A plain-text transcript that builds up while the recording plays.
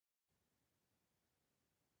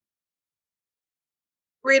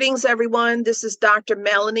Greetings, everyone. This is Dr.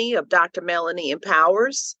 Melanie of Dr. Melanie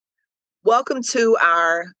Empowers. Welcome to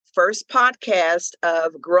our first podcast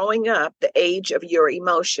of Growing Up, the Age of Your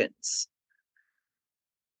Emotions.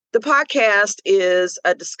 The podcast is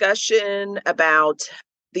a discussion about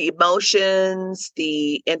the emotions,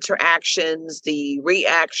 the interactions, the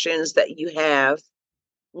reactions that you have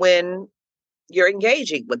when you're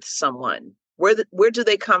engaging with someone. Where do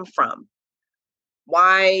they come from?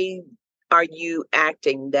 Why are you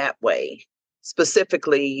acting that way,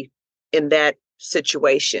 specifically in that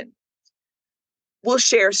situation? We'll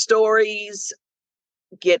share stories,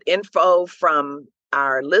 get info from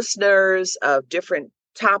our listeners of different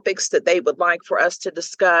topics that they would like for us to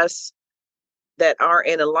discuss that are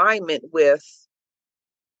in alignment with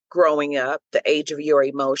growing up, the age of your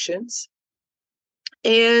emotions.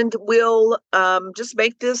 And we'll just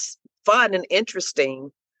make this fun and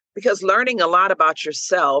interesting because learning a lot about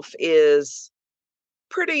yourself is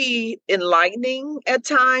pretty enlightening at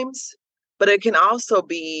times, but it can also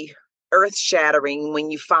be earth shattering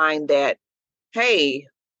when you find that, hey,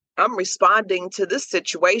 I'm responding to this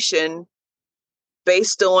situation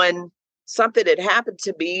based on something that happened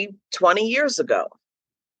to me 20 years ago.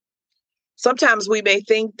 Sometimes we may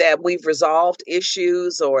think that we've resolved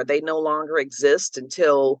issues or they no longer exist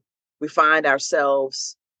until we find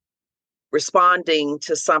ourselves responding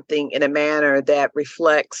to something in a manner that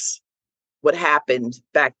reflects what happened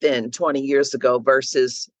back then 20 years ago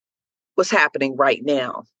versus what's happening right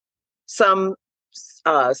now. Some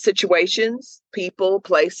situations, people,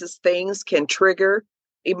 places, things can trigger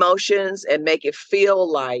emotions and make it feel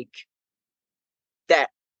like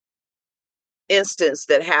that instance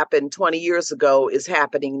that happened 20 years ago is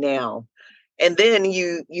happening now. And then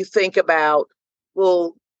you think about,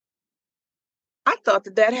 well, I thought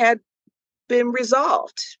that had been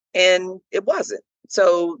resolved and it wasn't.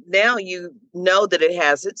 So now you know that it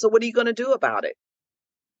hasn't. So what are you going to do about it?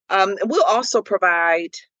 We'll also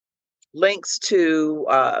provide links to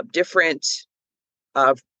different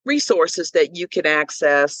resources that you can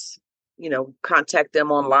access, contact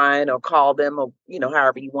them online or call them or,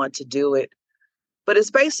 however you want to do it. But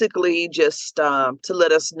it's basically just to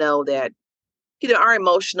let us know that, our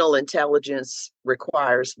emotional intelligence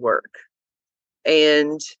requires work.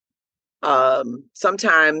 And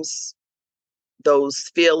sometimes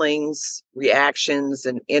those feelings, reactions,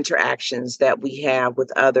 and interactions that we have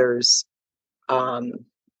with others,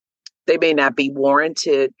 they may not be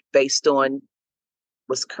warranted based on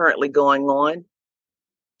what's currently going on.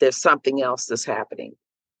 There's something else that's happening.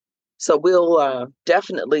 So we'll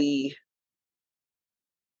definitely,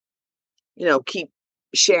 keep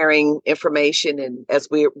sharing information and as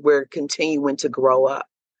we're continuing to grow up.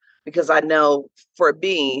 Because I know for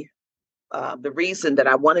me, the reason that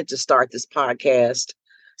I wanted to start this podcast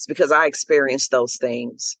is because I experienced those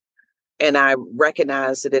things and I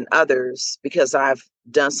recognize it in others because I've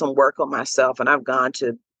done some work on myself and I've gone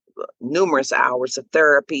to numerous hours of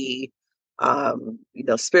therapy,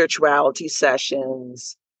 spirituality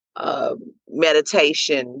sessions,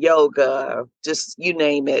 meditation, yoga, just you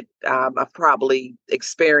name it. I've probably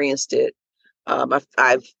experienced it.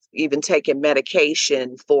 I've even taken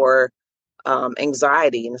medication for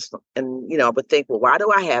anxiety, and I would think, well, why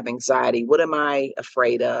do I have anxiety? What am I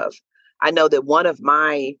afraid of? I know that one of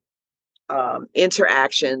my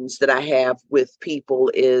interactions that I have with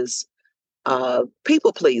people is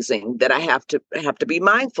people pleasing that I have to be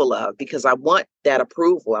mindful of because I want that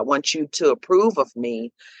approval. I want you to approve of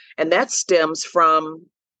me, and that stems from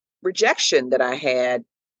rejection that I had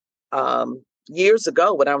years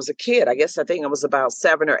ago when I was a kid. I think I was about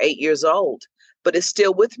 7 or 8 years old, but it's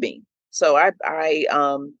still with me. So I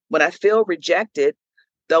when I feel rejected,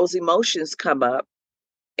 those emotions come up,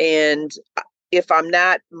 and if I'm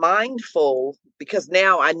not mindful, because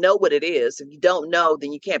now I know what it is. If you don't know,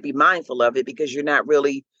 then you can't be mindful of it because you're not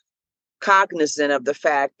really cognizant of the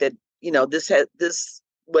fact that, this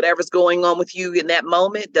whatever's going on with you in that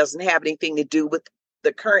moment doesn't have anything to do with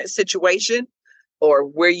the current situation or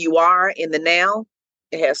where you are in the now.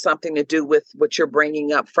 It has something to do with what you're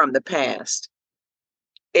bringing up from the past.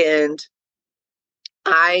 And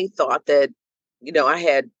I thought that, I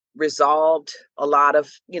had resolved a lot of,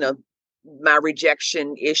 my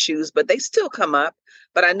rejection issues, but they still come up,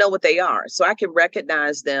 but I know what they are. So I can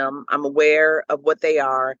recognize them. I'm aware of what they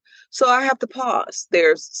are. So I have to pause.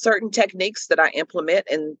 There's certain techniques that I implement,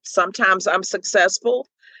 and sometimes I'm successful.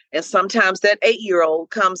 And sometimes that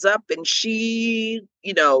 8-year-old comes up and she,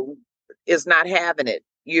 is not having it.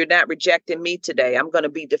 You're not rejecting me today. I'm going to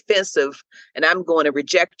be defensive and I'm going to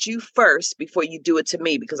reject you first before you do it to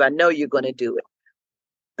me because I know you're going to do it.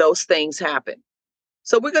 Those things happen.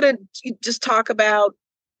 So we're going to just talk about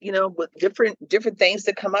with different things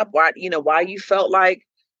that come up. Why you felt like,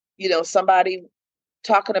 somebody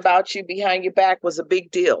talking about you behind your back was a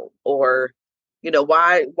big deal, or,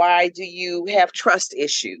 why do you have trust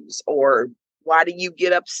issues, or why do you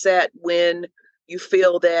get upset when you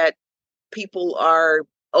feel that people are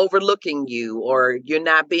overlooking you or you're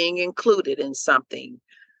not being included in something.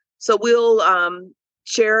 So we'll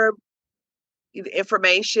share the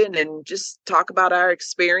information and just talk about our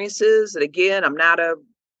experiences. And again, I'm not a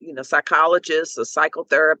psychologist, a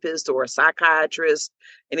psychotherapist, or a psychiatrist,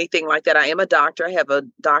 anything like that. I am a doctor. I have a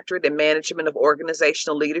doctorate in management of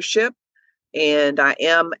organizational leadership, and I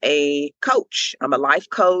am a coach. I'm a life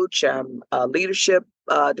coach. I'm a leadership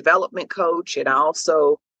development coach, and I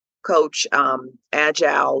also coach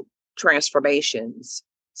agile transformations.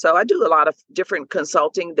 So I do a lot of different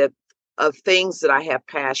consulting of things that I have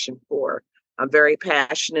passion for. I'm very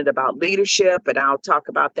passionate about leadership, and I'll talk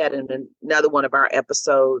about that in another one of our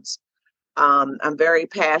episodes. I'm very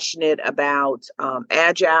passionate about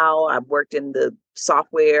agile. I've worked in the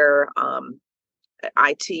software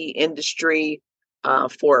IT industry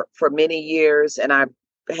for many years, and I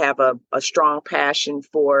have a strong passion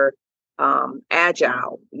for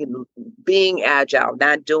agile, being agile,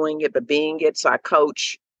 not doing it, but being it. So I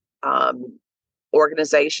coach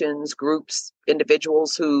organizations, groups,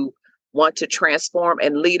 individuals who want to transform,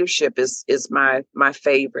 and leadership is my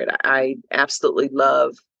favorite. I absolutely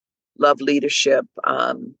love leadership.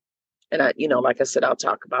 And like I said, I'll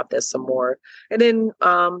talk about this some more. And then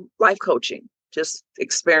life coaching, just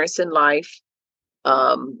experiencing life,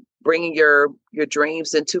 bringing your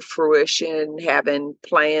dreams into fruition, having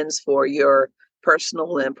plans for your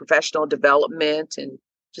personal and professional development, and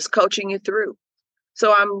just coaching you through.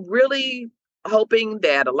 So I'm really hoping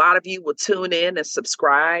that a lot of you will tune in and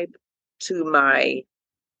subscribe to my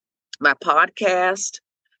podcast.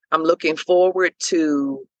 I'm looking forward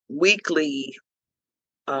to weekly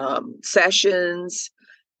sessions.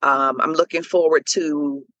 I'm looking forward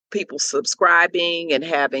to people subscribing and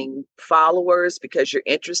having followers because you're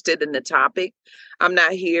interested in the topic. I'm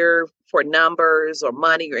not here for numbers or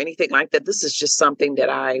money or anything like that. This is just something that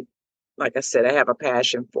like I said, I have a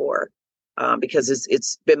passion for because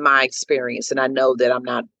it's been my experience, and I know that I'm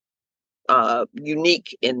not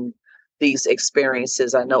unique in these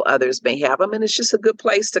experiences. I know others may have them, and it's just a good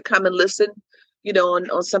place to come and listen,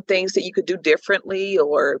 on some things that you could do differently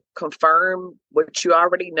or confirm what you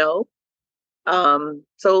already know.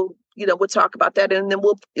 So, we'll talk about that, and then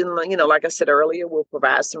we'll, like I said earlier, we'll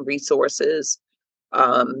provide some resources,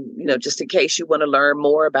 just in case you want to learn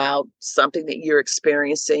more about something that you're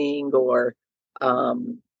experiencing, or,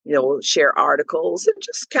 we'll share articles and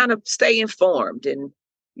just kind of stay informed, and,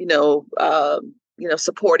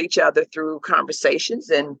 support each other through conversations.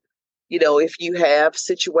 And, if you have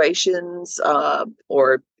situations,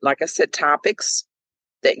 or like I said, topics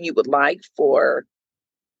that you would like for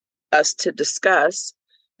us to discuss,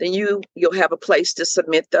 then you'll have a place to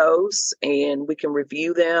submit those, and we can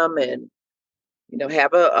review them and,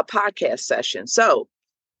 have a podcast session. So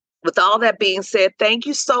with all that being said, thank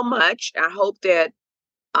you so much. I hope that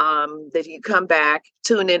that you come back,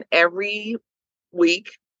 tune in every week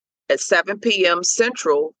at 7 p.m.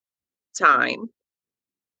 Central Time.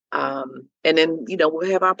 And then,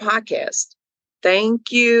 we'll have our podcast.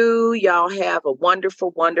 Thank you. Y'all have a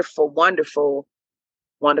wonderful, wonderful, wonderful,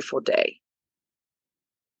 wonderful day.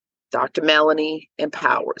 Dr. Melanie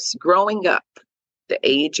Empowers, Growing Up, the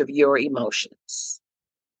Age of Your Emotions.